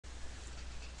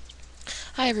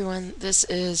Hi everyone, this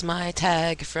is my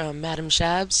tag from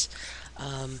maddamshabbs.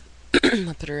 I'll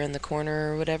put her in the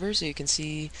corner or whatever so you can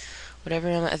see whatever.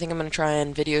 I think I'm going to try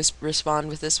and respond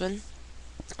with this one.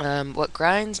 What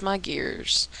grinds my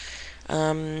gears?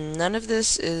 None of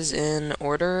this is in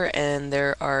order and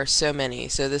there are so many,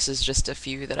 so this is just a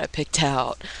few that I picked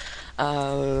out.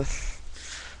 Uh,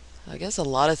 I guess a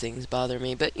lot of things bother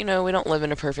me, but we don't live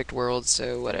in a perfect world,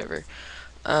 so whatever.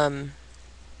 Um,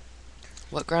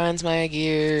 What grinds my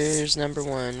gears, number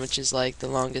one, which is like the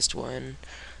longest one.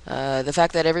 The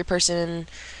fact that every person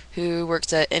who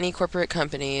works at any corporate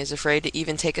company is afraid to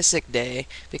even take a sick day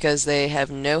because they have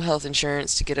no health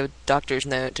insurance to get a doctor's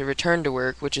note to return to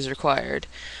work, which is required.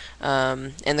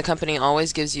 And the company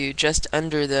always gives you just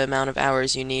under the amount of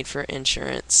hours you need for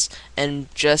insurance and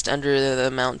just under the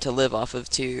amount to live off of,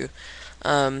 too.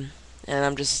 And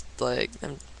I'm just like,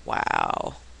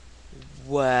 wow.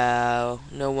 Wow.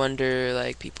 No wonder,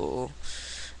 like,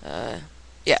 uh,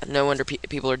 yeah, no wonder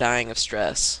people are dying of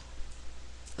stress.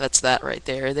 That's that right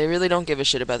there. They really don't give a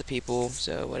shit about the people,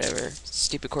 so whatever.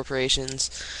 Stupid corporations.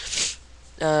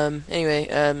 Anyway,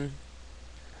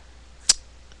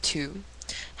 two,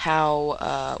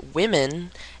 how,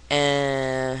 women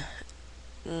and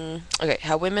okay,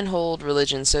 how women hold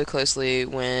religion so closely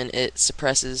when it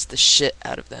suppresses the shit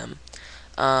out of them.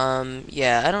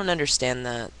 Yeah, I don't understand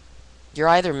that. You're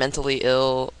either mentally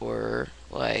ill or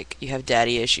like you have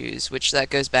daddy issues, which that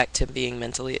goes back to being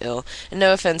mentally ill. And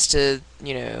no offense to,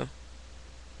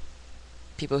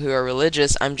 people who are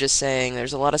religious, I'm just saying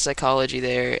there's a lot of psychology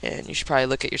there and you should probably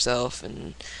look at yourself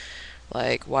and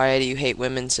like why do you hate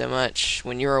women so much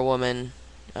when you're a woman?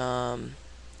 You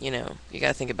got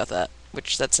to think about that.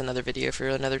 Which that's another video for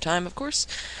another time, of course.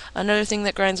 Another thing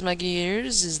that grinds my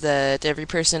gears is that every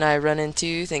person I run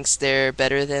into thinks they're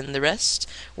better than the rest,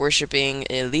 worshipping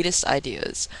elitist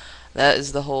ideas. That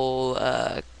is the whole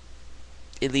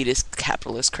elitist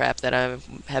capitalist crap that I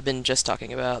have been just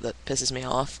talking about that pisses me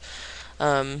off.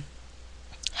 Um,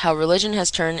 how religion has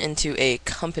turned into a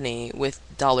company with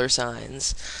dollar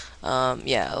signs.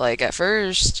 Yeah, like at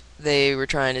first they were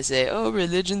trying to say, "Oh,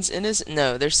 religion's innocent."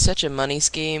 No, there's such a money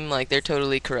scheme. Like they're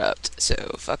totally corrupt. So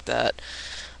fuck that.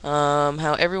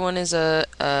 How everyone is a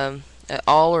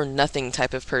all or nothing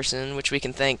type of person, which we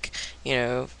can thank,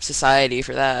 society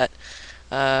for that.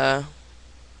 Uh,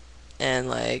 and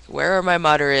like, where are my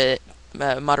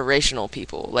moderational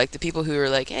people? Like the people who are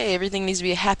like, hey, everything needs to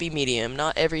be a happy medium,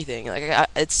 not everything. Like,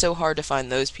 it's so hard to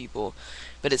find those people,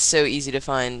 but it's so easy to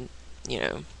find,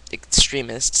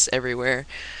 extremists everywhere.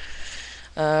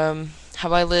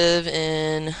 How I live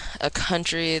in a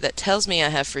country that tells me I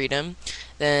have freedom,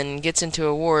 then gets into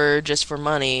a war just for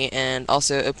money, and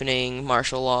also opening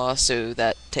martial law so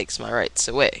that takes my rights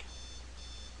away.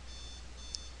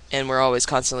 And we're always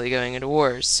constantly going into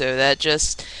wars, so that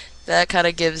kind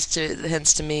of gives to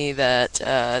hints to me that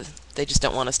they just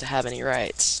don't want us to have any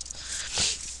rights.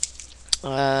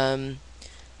 Um,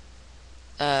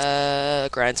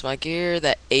 Grinds my gear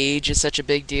that age is such a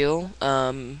big deal.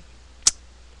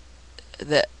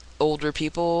 That older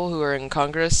people who are in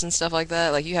Congress and stuff like that,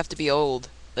 like you have to be old,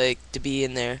 like to be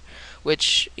in there,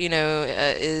 which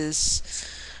is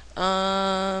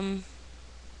um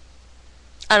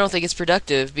I don't think it's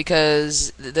productive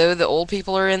because though the old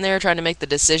people are in there trying to make the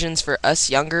decisions for us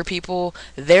younger people,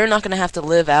 they're not going to have to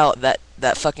live out that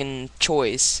fucking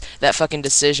choice, that fucking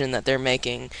decision that they're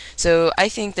making. So I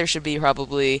think there should be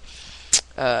probably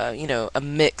a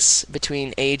mix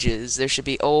between ages. There should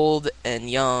be old and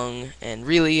young and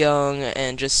really young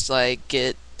and just like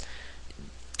get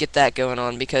that going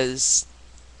on because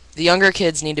the younger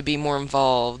kids need to be more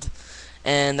involved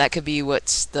and that could be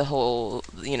what's the whole,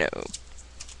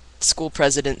 school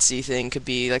presidency thing could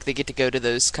be like they get to go to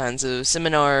those kinds of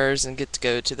seminars and get to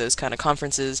go to those kind of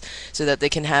conferences so that they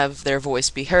can have their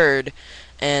voice be heard.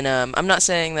 And I'm not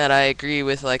saying that I agree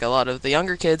with like a lot of the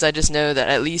younger kids. I just know that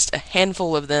at least a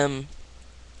handful of them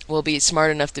will be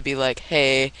smart enough to be like,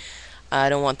 "Hey, I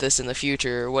don't want this in the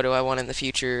future. What do I want in the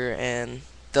future?" And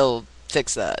they'll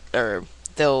fix that or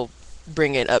they'll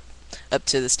bring it up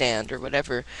to the stand or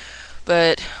whatever.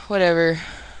 But whatever,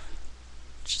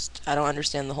 just I don't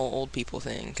understand the whole old people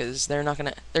thing because they're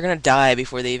gonna die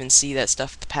before they even see that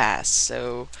stuff pass.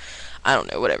 So I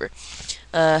don't know, whatever.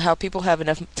 How people have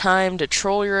enough time to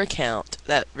troll your account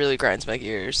that really grinds my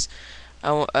gears.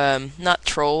 Not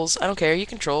trolls. I don't care. You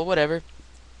can troll whatever.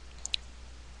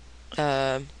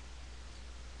 Um,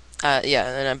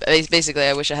 yeah, and basically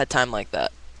I wish I had time like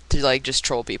that to like just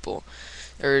troll people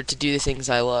or to do the things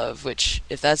I love. Which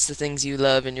if that's the things you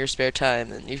love in your spare time,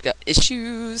 then you've got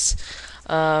issues.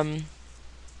 Um,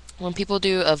 when people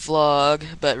do a vlog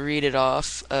but read it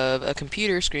off of a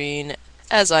computer screen,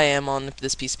 as I am on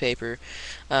this piece of paper,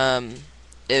 um,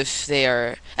 if they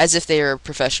are as if they are a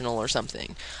professional or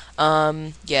something.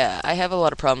 Yeah, I have a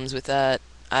lot of problems with that.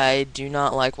 I do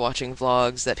not like watching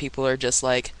vlogs that people are just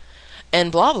like,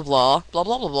 and blah blah blah blah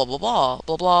blah blah blah blah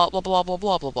blah blah blah blah blah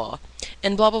blah blah blah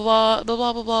and blah blah blah blah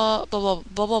blah blah blah blah blah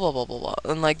blah blah blah blah blah,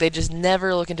 and like they just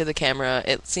never look into the camera.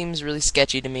 It seems really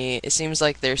sketchy to me. It seems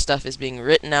like their stuff is being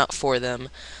written out for them.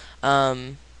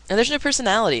 And there's no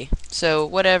personality, so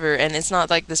whatever. And it's not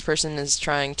like this person is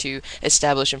trying to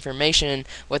establish information.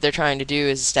 What they're trying to do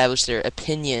is establish their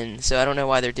opinion. So I don't know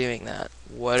why they're doing that.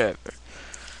 Whatever.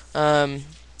 Um,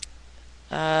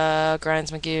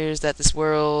 Grinds my gears that this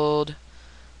world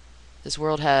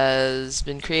has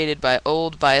been created by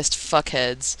old biased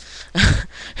fuckheads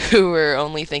who are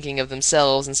only thinking of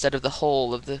themselves instead of the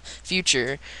whole of the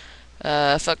future.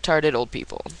 Fucktarded old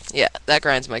people. Yeah, that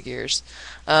grinds my gears.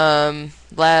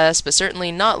 Last but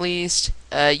certainly not least,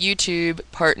 YouTube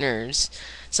partners.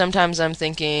 Sometimes I'm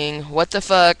thinking, what the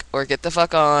fuck, or get the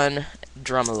fuck on,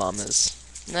 drama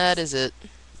llamas. That is it.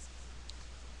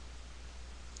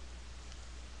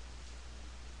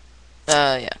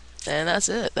 Yeah. And that's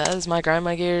it. That is my grind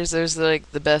my gears. There's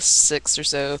like the best six or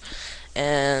so.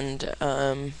 And,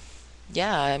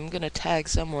 yeah, I'm gonna tag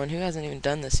someone who hasn't even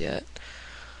done this yet.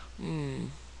 Hmm.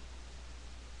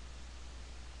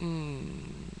 Hmm.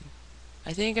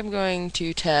 I think I'm going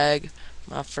to tag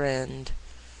my friend.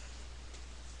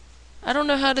 I don't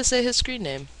know how to say his screen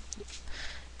name.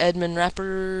 Edmund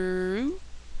Rapper.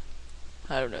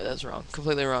 I don't know, that's wrong.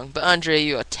 Completely wrong. But Andre,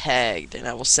 you are tagged, and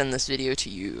I will send this video to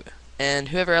you. And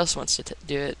whoever else wants to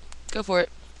do it, go for it.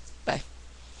 Bye.